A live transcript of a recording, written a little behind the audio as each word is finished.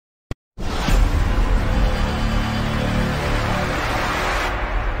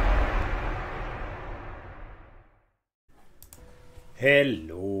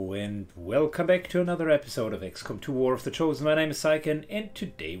Hello and welcome back to another episode of Xcom2 War of the Chosen. My name is Syken and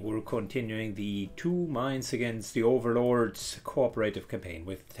today we're continuing the Two Minds Against the Overlords cooperative campaign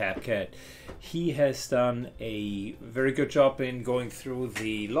with Tapcat. He has done a very good job in going through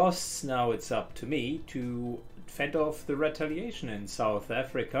the loss. Now it's up to me to fend off the retaliation in South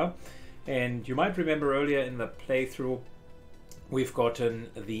Africa. And you might remember earlier in the playthrough we've gotten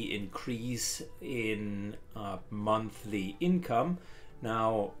the increase in monthly income.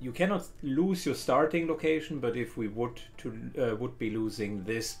 Now you cannot lose your starting location, but if we would be losing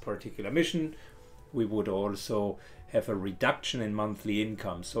this particular mission, we would also have a reduction in monthly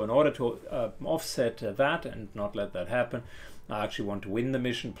income. So in order to offset that and not let that happen, I actually want to win the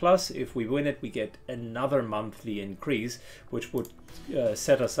mission. Plus, if we win it, we get another monthly increase, which would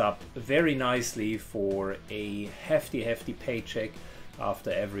set us up very nicely for a hefty paycheck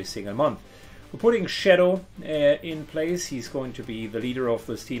after every single month. We're putting Shadow in place. He's going to be the leader of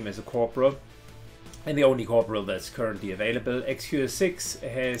this team as a corporal, and the only corporal that's currently available. Xcom2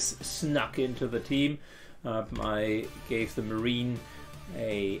 has snuck into the team. I gave the Marine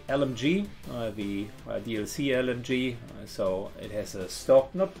a LMG, the DLC LMG, so it has a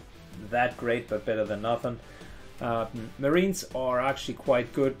stock, not that great but better than nothing. Marines are actually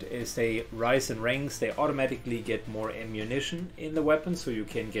quite good as they rise in ranks. They automatically get more ammunition in the weapon, so you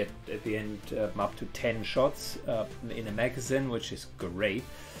can get at the end up to 10 shots in a magazine, which is great.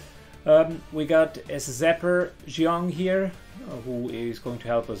 We got as a zapper Jiang here, who is going to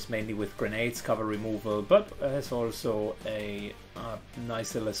help us mainly with grenades, cover removal, but has also a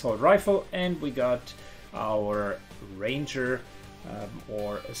nice little assault rifle. And we got our ranger,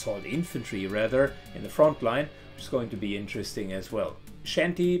 or assault infantry rather, in the front line, which is going to be interesting as well.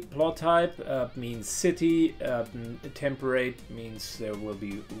 Shanty plot type means city, temperate means there will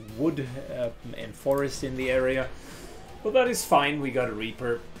be wood and forest in the area. Well, that is fine. We got a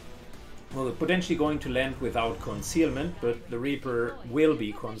Reaper. Well, we're potentially going to land without concealment, but the Reaper will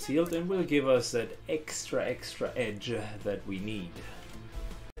be concealed and will give us that extra edge that we need.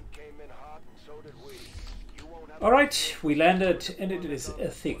 Alright, we landed and it is a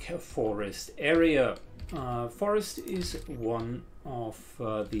thick forest area. Forest is one of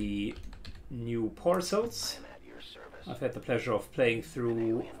the new parcels. I've had the pleasure of playing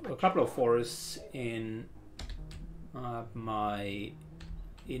through a couple of forests in my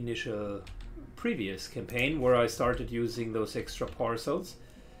initial previous campaign, where I started using those extra parcels,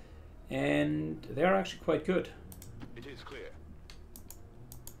 and they're actually quite good. It is clear.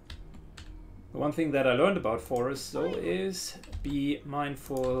 The one thing that I learned about forests though is be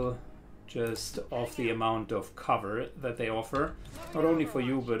mindful just of the amount of cover that they offer, not only for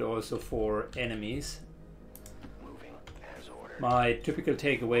you but also for enemies. My typical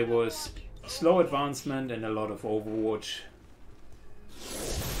takeaway was slow advancement and a lot of overwatch.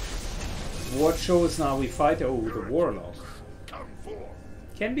 What shows now we fight? Oh, the Warlock.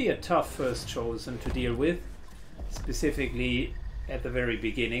 Can be a tough first chosen to deal with, specifically at the very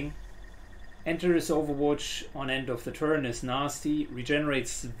beginning. Enters Overwatch on end of the turn, is nasty,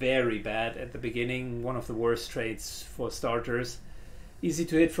 regenerates very bad at the beginning, one of the worst traits for starters. Easy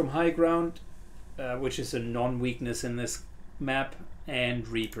to hit from high ground, which is a non-weakness in this map, and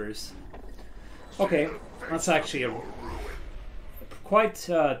Reapers. Okay, that's actually a quite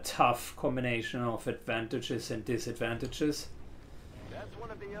a tough combination of advantages and disadvantages. That's one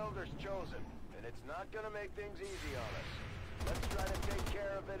of the elders chosen, and it's not gonna make things easy on us. Let's try to take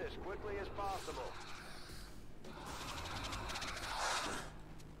care of it as quickly as possible.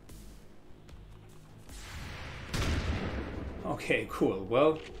 Okay, cool.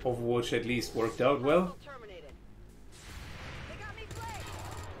 Well, Overwatch at least worked out well.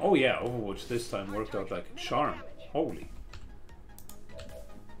 Oh yeah, Overwatch this time worked out like a charm. Holy.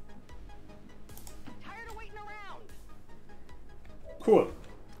 Cool.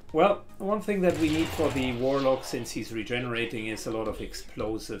 Well, one thing that we need for the Warlock, since he's regenerating, is a lot of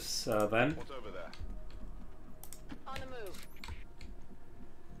explosives then. What's over there? On the move.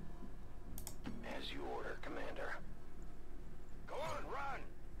 As you order, Commander. Go on, run!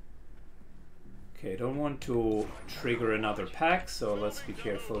 Okay, don't want to trigger another pack, so let's be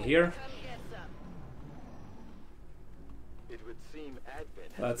careful here. It would seem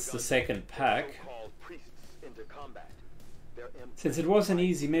Advent That's the second pack. so-called priests into combat. Since it was an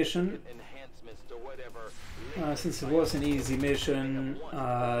easy mission, Enhancements to whatever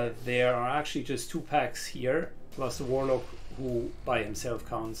there are actually just 2 packs here, plus the Warlock, who by himself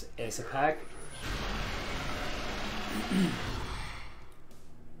counts as a pack.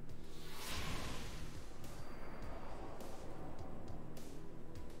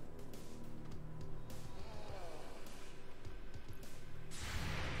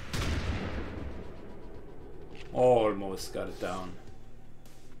 Almost got it down.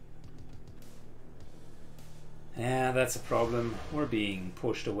 Yeah, that's a problem. We're being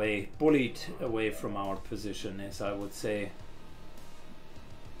pushed away, bullied away from our position, as I would say.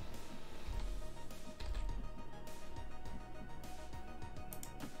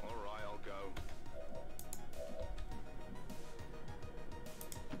 Alright, I'll go.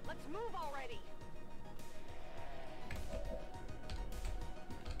 Let's move already.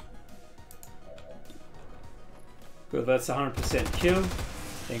 Good, that's 100% kill,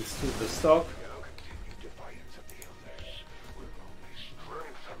 thanks to the stock.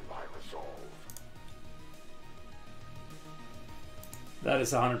 That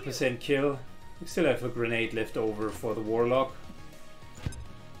is 100% kill. We still have a grenade left over for the Warlock.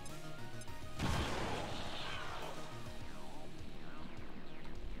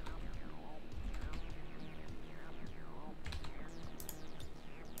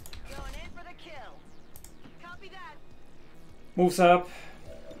 Going in for the kill. Copy that. Moves up.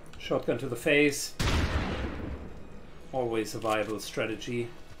 Shotgun to the face. Always a viable strategy.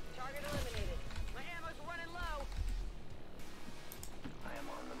 Target eliminated. My ammo's running low. I am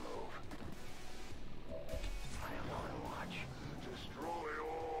on the move. I am on watch. Destroy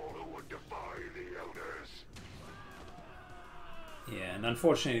all who would defy the elders. Yeah, and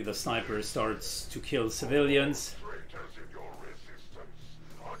unfortunately the sniper starts to kill civilians. Traitors in your resistance.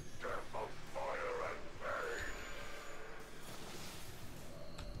 A death of fire and pain.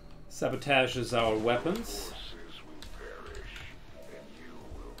 Sabotages our weapons. Forces will perish, and you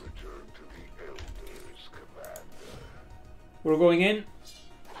will return to the elders, Commander. We're going in.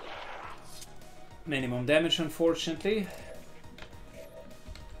 Minimum damage, unfortunately.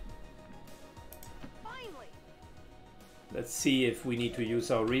 Finally. Let's see if we need to use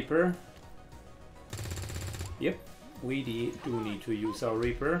our Reaper. Yep, we do need to use our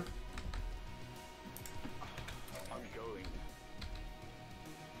Reaper. I'm going.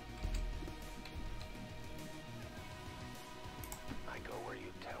 I go where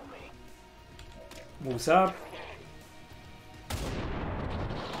you tell me. Moves up.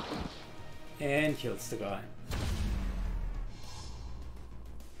 And kills the guy.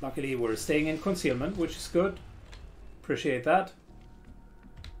 Luckily we're staying in concealment, which is good. Appreciate that.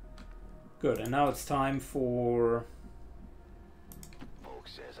 Good, and now it's time for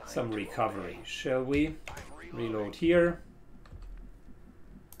Folks says I some am to recovery. obey. Shall we? I'm Reload here.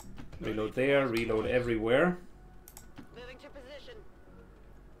 Reload there, reload everywhere. Moving to position.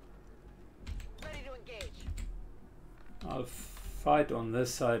 Ready to engage. I'll fight on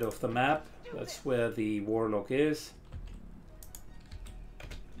this side of the map. That's where the Warlock is.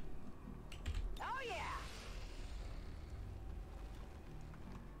 Oh yeah.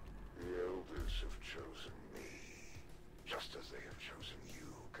 The elders have chosen me, just as they have chosen you,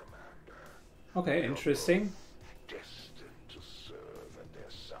 Commander. Okay, interesting. Destined to serve at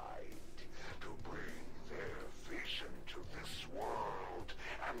their side, to bring their vision to this world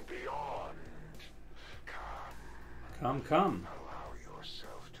and beyond. Come, Come. allow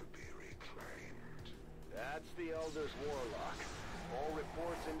yourself to be reclaimed. That's the Elder's Warlock. All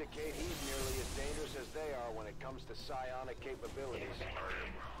reports indicate he's nearly as dangerous as they are when it comes to psionic capabilities. I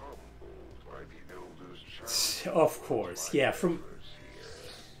am humbled by the Elder's challenge. Of course, yeah. From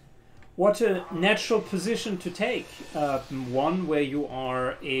what a natural position to take. One where you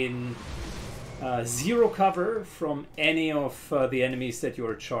are in zero cover from any of the enemies that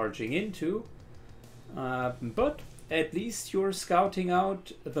you're charging into, but at least you're scouting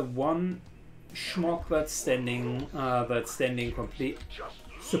out the one schmuck that's standing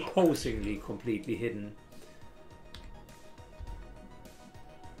supposedly completely hidden.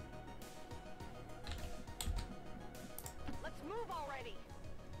 Let's move already.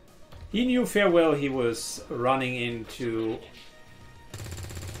 He knew fair well he was running into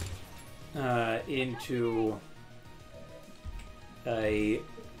a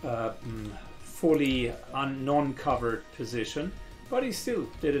fully non-covered position, but he still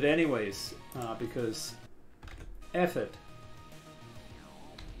did it anyways because F it.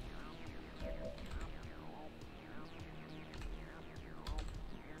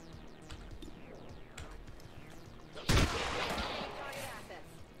 Target assets.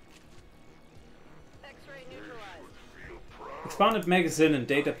 X-ray neutralized. Expanded magazine and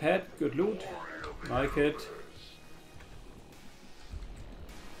data pad, good loot, like it.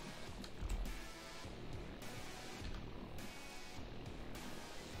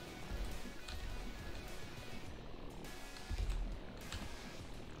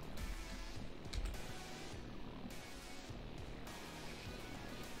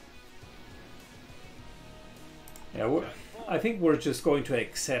 Yeah, I think we're just going to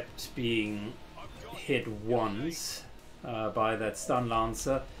accept being hit once by that stun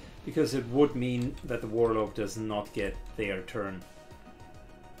lancer, because it would mean that the Warlock does not get their turn.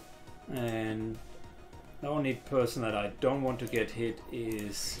 And the only person that I don't want to get hit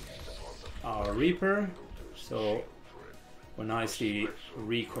is our Reaper, so we're nicely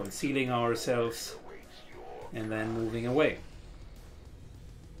reconcealing ourselves and then moving away.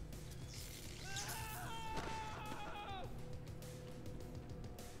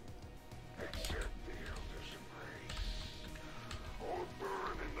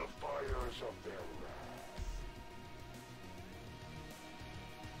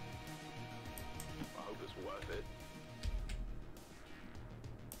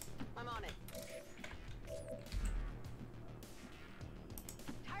 I'm on it.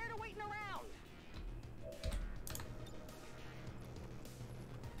 Tired of waiting around.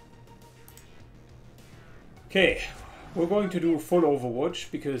 Okay, we're going to do full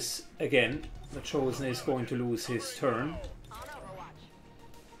Overwatch because, again, the Chosen is going to lose his turn. On Overwatch.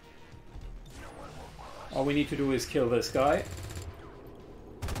 All we need to do is kill this guy,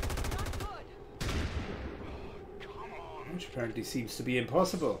 Not good. which apparently seems to be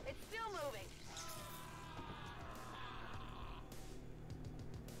impossible. It's still moving.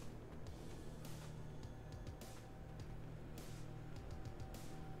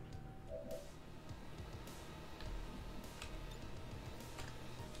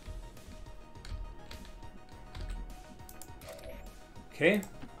 Okay,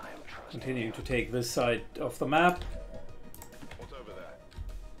 continuing to take this side of the map. What's over there?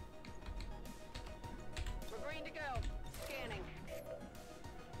 We're green to go. Scanning.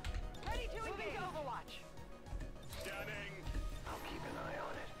 Ready to engage. Overwatch. Scanning. I'll keep an eye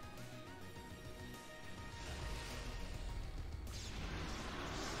on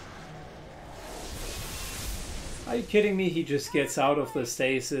it. Are you kidding me? He just gets out of the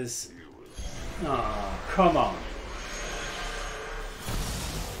stasis. Oh, come on.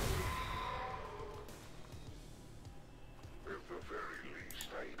 At the very least,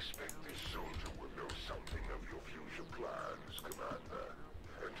 I expect this soldier will know something of your future plans, Commander.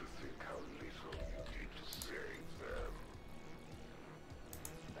 And to think how little you did to save them.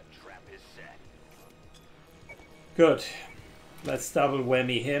 The trap is set. Good. Let's double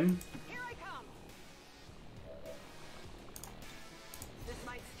whammy him. Here I come. This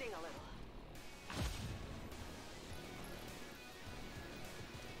might sting a little.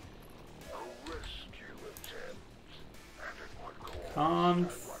 A rescue attempt. And at what cost?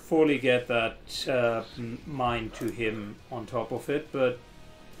 Can't fully get that mine to him on top of it, but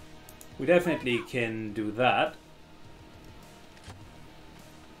we definitely can do that.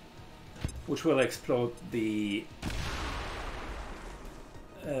 Which will explode the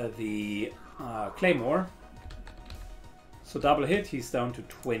Claymore. So double hit, he's down to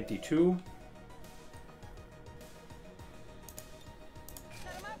 22.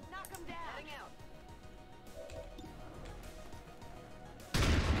 Set him up, knock him down. Heading out.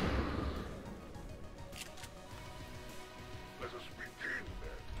 Let us begin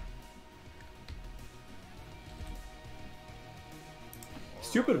then.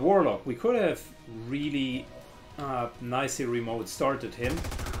 Stupid Warlock, we could have really nicely remote started him.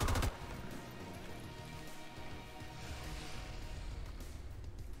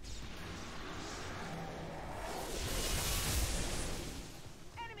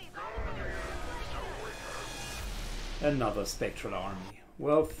 Enemy. Another Spectral Army.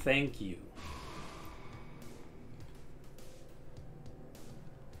 Well, thank you.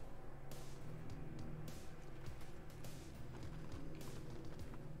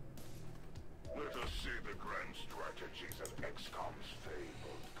 Let us see the grand strategies of Xcom's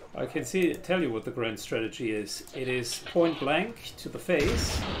fabled I can tell you what the grand strategy is. It is point blank to the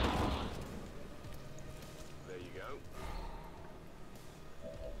face. There you go.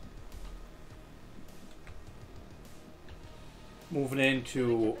 Moving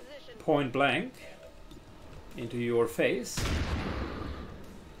into point blank into your face.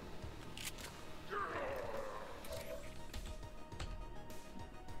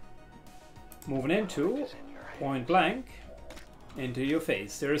 Moving into point blank into your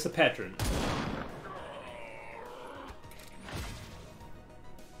face. There is a pattern.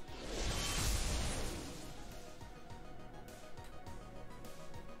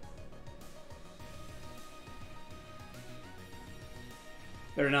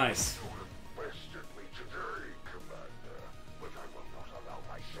 Very nice. bested me today, Commander, but I will not allow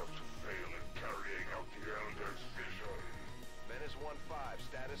myself to fail in carrying out the Elder's vision. Menace 1-5,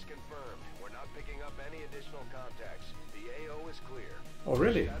 status confirmed. We're not picking up any additional contacts. The AO is clear. Oh,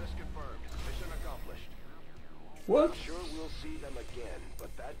 really? Status confirmed. Mission accomplished. What? I'm sure we'll see them again,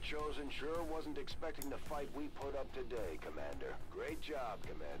 but that Chosen sure wasn't expecting the fight we put up today, Commander. Great job,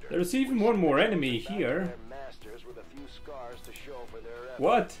 Commander. There's even one more enemy here. Their masters with a few scars to show for their efforts.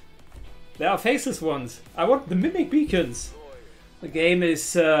 What? There are faceless ones. I want the mimic beacons. The game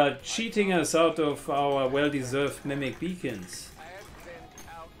is cheating us out of our well-deserved mimic beacons. Advent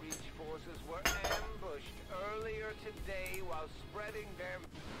outreach forces were ambushed earlier today while spreading their...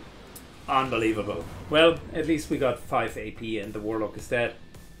 Unbelievable. Well, at least we got 5 AP and the Warlock is dead.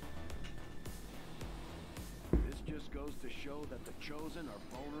 This just goes to show that the Chosen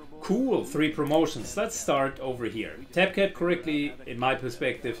are vulnerable. Cool, 3 promotions. Let's start over here. Tapcat correctly, in my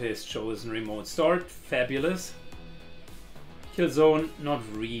perspective, has chosen remote start. Fabulous. Killzone, not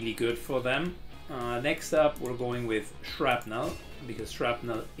really good for them. Next up, we're going with Shrapnel, because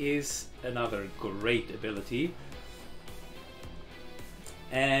Shrapnel is another great ability.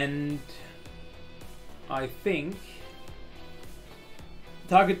 And I think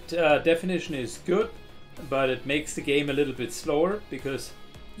target definition is good, but it makes the game a little bit slower because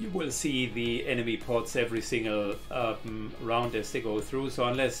you will see the enemy pods every single round as they go through. So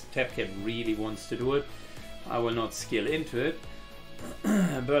unless Tapcat really wants to do it, I will not skill into it.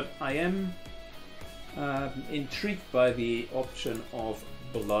 But I am intrigued by the option of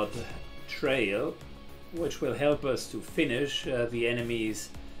Blood Trail, which will help us to finish the enemies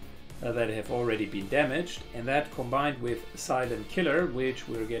that have already been damaged, and that combined with Silent Killer, which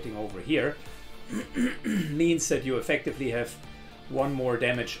we're getting over here, means that you effectively have one more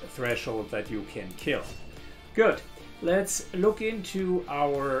damage threshold that you can kill. Good. Let's look into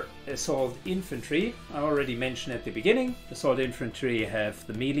our Assault Infantry. I already mentioned at the beginning, Assault Infantry have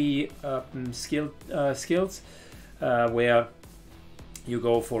the melee skills, where you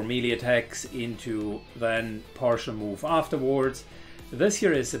go for melee attacks into then partial move afterwards. This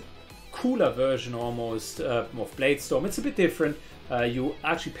here is a cooler version almost of Bladestorm. It's a bit different. You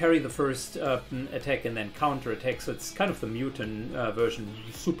actually parry the first attack and then counter attack, so it's kind of the mutant version.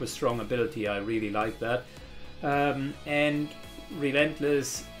 Super strong ability, I really like that. And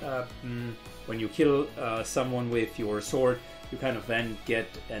Relentless, when you kill someone with your sword, you kind of then get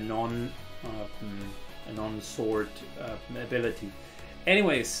a non-sword ability.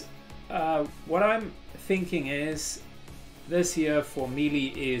 Anyways, what I'm thinking is this here for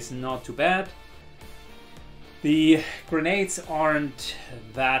melee is not too bad. The grenades aren't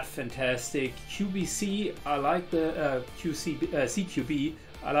that fantastic. QBC, I like the CQB.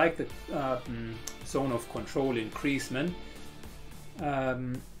 I like the zone of control increasement.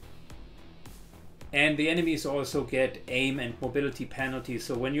 And the enemies also get aim and mobility penalties.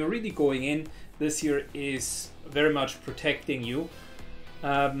 So when you're really going in, this here is very much protecting you.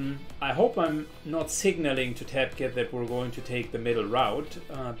 I hope I'm not signaling to Tapcat that we're going to take the middle route.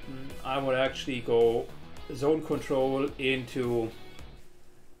 I would actually go zone control into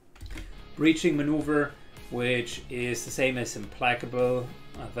breaching maneuver, which is the same as implacable.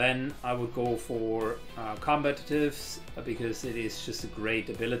 Then I would go for combatives because it is just a great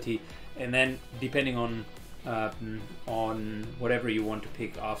ability, and then depending on whatever you want to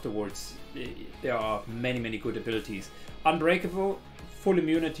pick afterwards, there are many good abilities. Unbreakable, full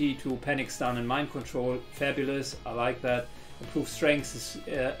immunity to panic, stun and mind control, fabulous, I like that. Improved strength is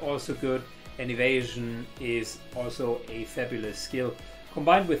also good, and evasion is also a fabulous skill.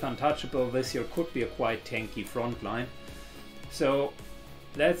 Combined with untouchable, this here could be a quite tanky frontline. So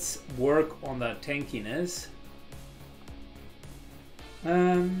let's work on that tankiness.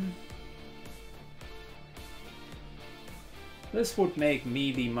 This would make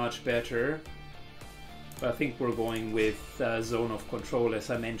melee much better. But I think we're going with zone of control, as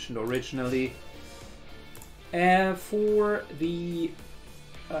I mentioned originally. For the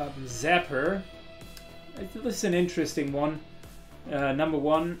Zapper, this is an interesting one. Number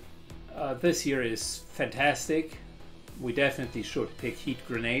one, this here is fantastic. We definitely should pick heat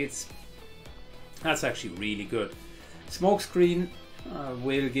grenades. That's actually really good. Smokescreen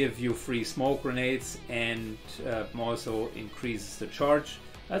will give you free smoke grenades and also increases the charge.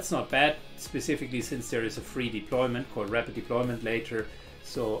 That's not bad, specifically since there is a free deployment called rapid deployment later,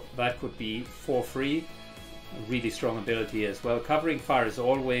 so that could be for free. A really strong ability as well. Covering fire is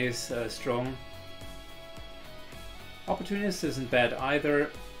always strong. Opportunist isn't bad either.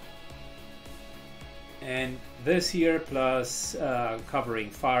 And this here plus covering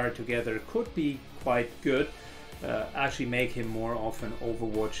fire together could be quite good. Actually make him more of an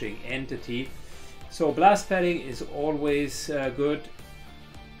overwatching entity. So blast padding is always good.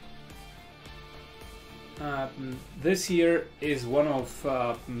 This here is one of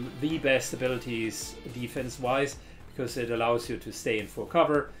the best abilities defense wise, because it allows you to stay in full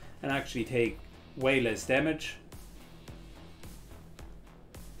cover and actually take way less damage.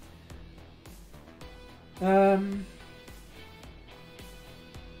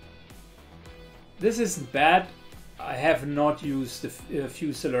 This isn't bad. I have not used the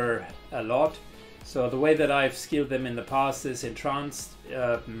Fusilier a lot. So the way that I've skilled them in the past is Entrenched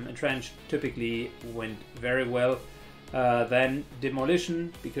typically went very well. Then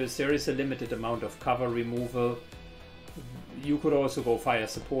Demolition, because there is a limited amount of cover removal. You could also go Fire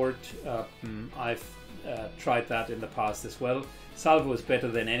Support. I've tried that in the past as well. Salvo is better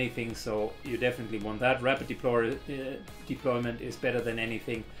than anything, so you definitely want that. Rapid deployment is better than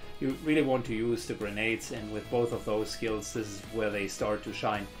anything. You really want to use the grenades, and with both of those skills, this is where they start to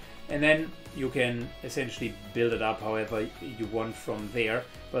shine. And then you can essentially build it up however you want from there.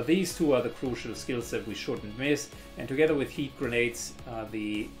 But these two are the crucial skills that we shouldn't miss. And together with heat grenades,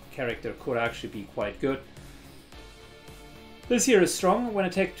 the character could actually be quite good. This here is strong. When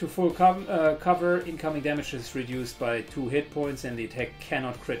attacked to full cover, incoming damage is reduced by 2 hit points and the attack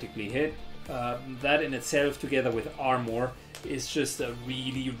cannot critically hit. That in itself, together with armor, is just a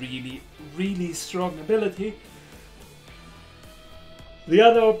really strong ability. The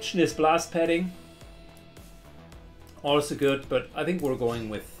other option is blast padding. Also good, but I think we're going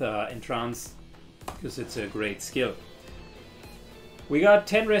with Entrance because it's a great skill. We got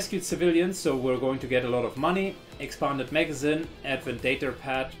 10 rescued civilians, so we're going to get a lot of money. Expanded magazine, advent data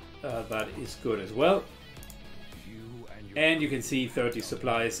pad, that is good as well. And you can see 30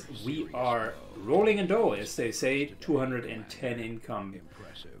 supplies. We are rolling in dough, as they say. 210 income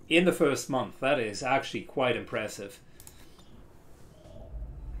in the first month. That is actually quite impressive.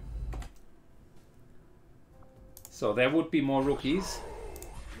 So there would be more rookies.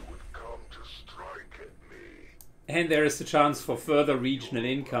 And there is the chance for further regional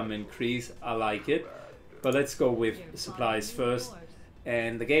income increase. I like it. But let's go with supplies first.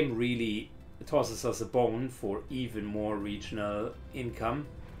 And the game really tosses us a bone for even more regional income.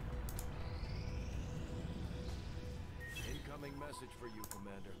 Incoming message for you,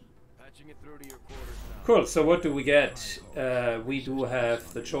 Commander. Patching it through to your quarters now. Cool, so what do we get? We do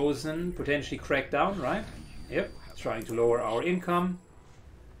have the Chosen, potentially Crackdown, right? Yep, trying to lower our income.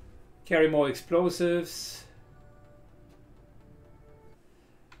 Carry more explosives.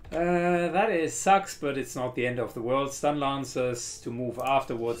 That sucks, but it's not the end of the world. Stun Lancers to move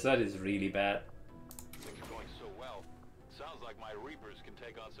afterwards, that is really bad. Things are going so well. Sounds like my Reapers can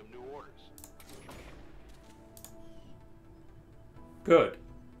take on some new orders. Good.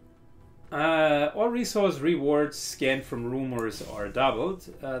 All resource rewards scanned from rumors are doubled.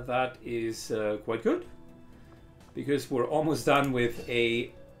 That is quite good, because we're almost done with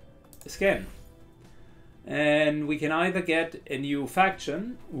a scan. And we can either get a new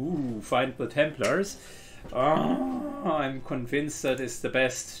faction. Ooh, find the Templars. Oh, I'm convinced that is the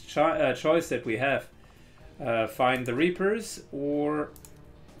best choice that we have. Find the Reapers or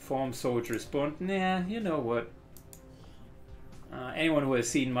form Soldiers Bond. Nah, you know what? Anyone who has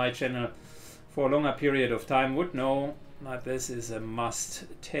seen my channel for a longer period of time would know that this is a must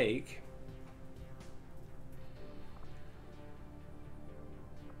take.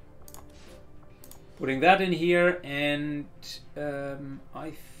 Putting that in here, and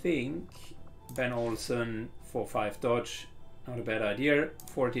I think Ben Olsen for 5 dodge, not a bad idea.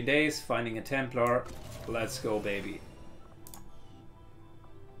 14 days, finding a Templar. Let's go, baby.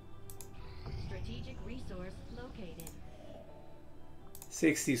 Strategic resource located.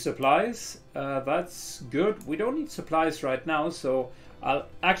 60 supplies. That's good. We don't need supplies right now, so I'll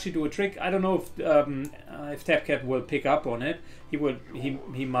actually do a trick. I don't know if Tapcat will pick up on it.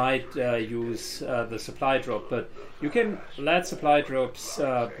 He might use the supply drop, but you can let supply drops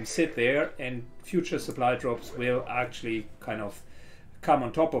sit there, and future supply drops will actually kind of come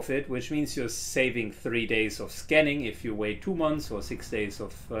on top of it, which means you're saving 3 days of scanning if you wait 2 months, or 6 days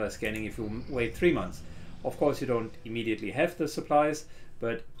of scanning if you wait 3 months. Of course, you don't immediately have the supplies,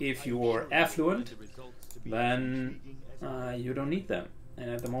 but if you're affluent, then you don't need them. And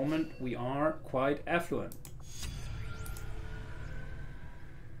at the moment, we are quite affluent.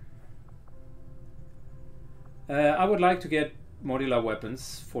 I would like to get modular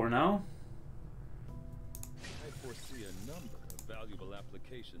weapons for now. I foresee a number of valuable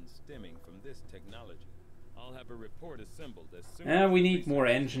applications stemming from this technology. I'll have a report assembled as soon as We need more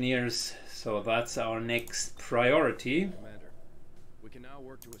engineers, so that's our next priority. Commander, we can now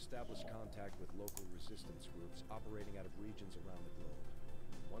work to establish contact with local resistance groups operating out of regions around the globe.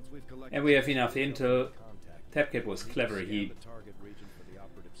 Once we've collected And we have enough intel. contact, Tapcat was clever. the target region for the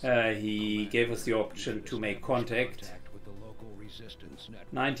operative He gave us the option to make contact. With the local resistance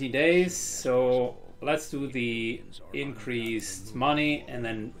network. 90 days, so let's do the increased money and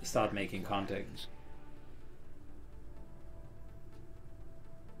then start making contact.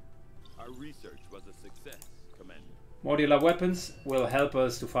 Our Our research was a success, Commander. Modular weapons will help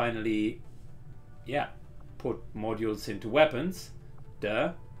us to finally, yeah, put modules into weapons.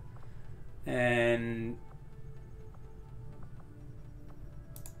 Duh. And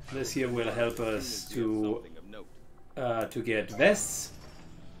this here will help us to get vests.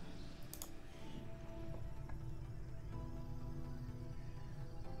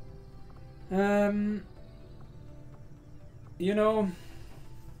 You know,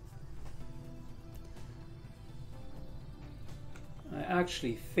 I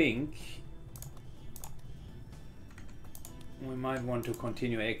actually think we might want to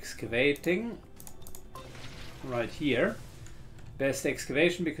continue excavating right here. Best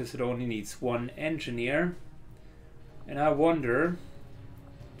excavation because it only needs one engineer. And I wonder,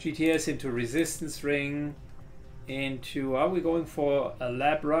 GTS into resistance ring, into, are we going for a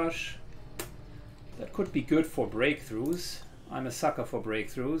lab rush? That could be good for breakthroughs. I'm a sucker for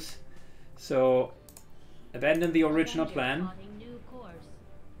breakthroughs. So abandon the original plan.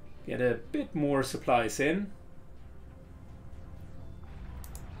 Get a bit more supplies in.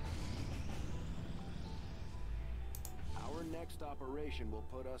 Our next operation will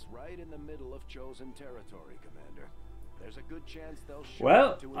put us right in the middle of chosen territory, Commander. There's a good chance they'll show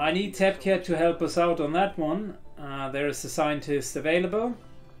Well, up to I need Tapcat to help us out on that one. There is a scientist available.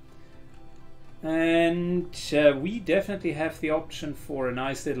 And we definitely have the option for a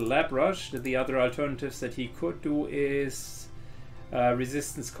nice little lab rush. The other alternatives that he could do is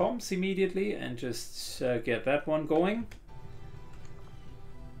resistance comms immediately and just get that one going.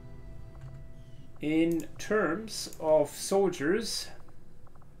 In terms of soldiers,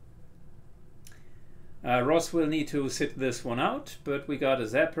 Ross will need to sit this one out, but we got a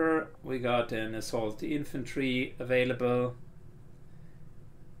zapper, we got an assault infantry available,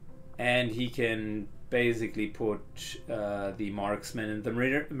 and he can basically put the marksman and the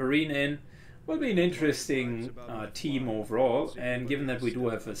marine in. Will be an interesting team overall, and given that we do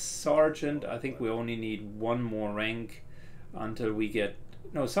have a sergeant, I think we only need one more rank until we get...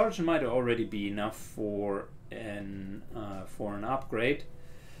 No, sergeant might already be enough for an upgrade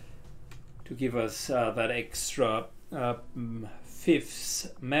to give us that extra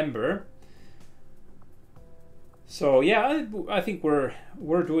fifth member. So yeah, I think we're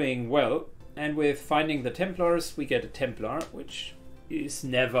doing well, and with finding the Templars, we get a Templar, which is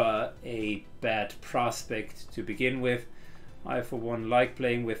never a bad prospect to begin with. I for one like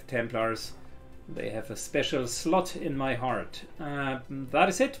playing with Templars. They have a special slot in my heart. That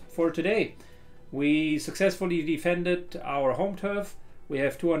is it for today. We successfully defended our home turf. We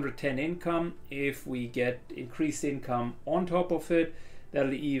have 210 income. If we get increased income on top of it,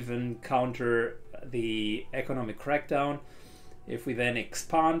 that'll even counter the economic crackdown. If we then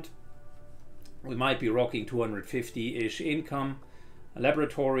expand, we might be rocking 250-ish income. A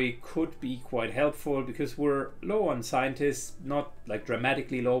laboratory could be quite helpful because we're low on scientists, not like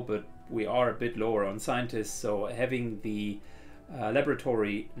dramatically low, but we are a bit lower on scientists. So having the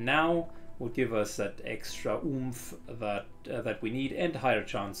laboratory now would give us that extra oomph that we need, and higher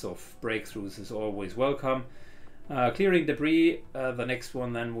chance of breakthroughs is always welcome. Clearing debris, the next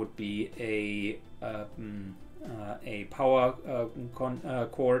one then would be a power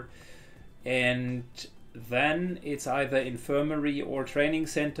cord, and then it's either infirmary or training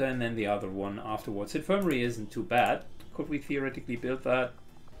center, and then the other one afterwards. Infirmary isn't too bad. Could we theoretically build that?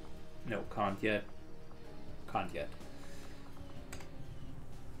 No, can't yet. Can't yet.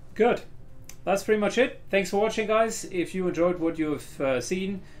 Good. That's pretty much it. Thanks for watching, guys. If you enjoyed what you've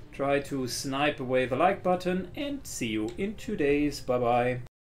seen, try to snipe away the like button, and see you in 2 days. Bye bye.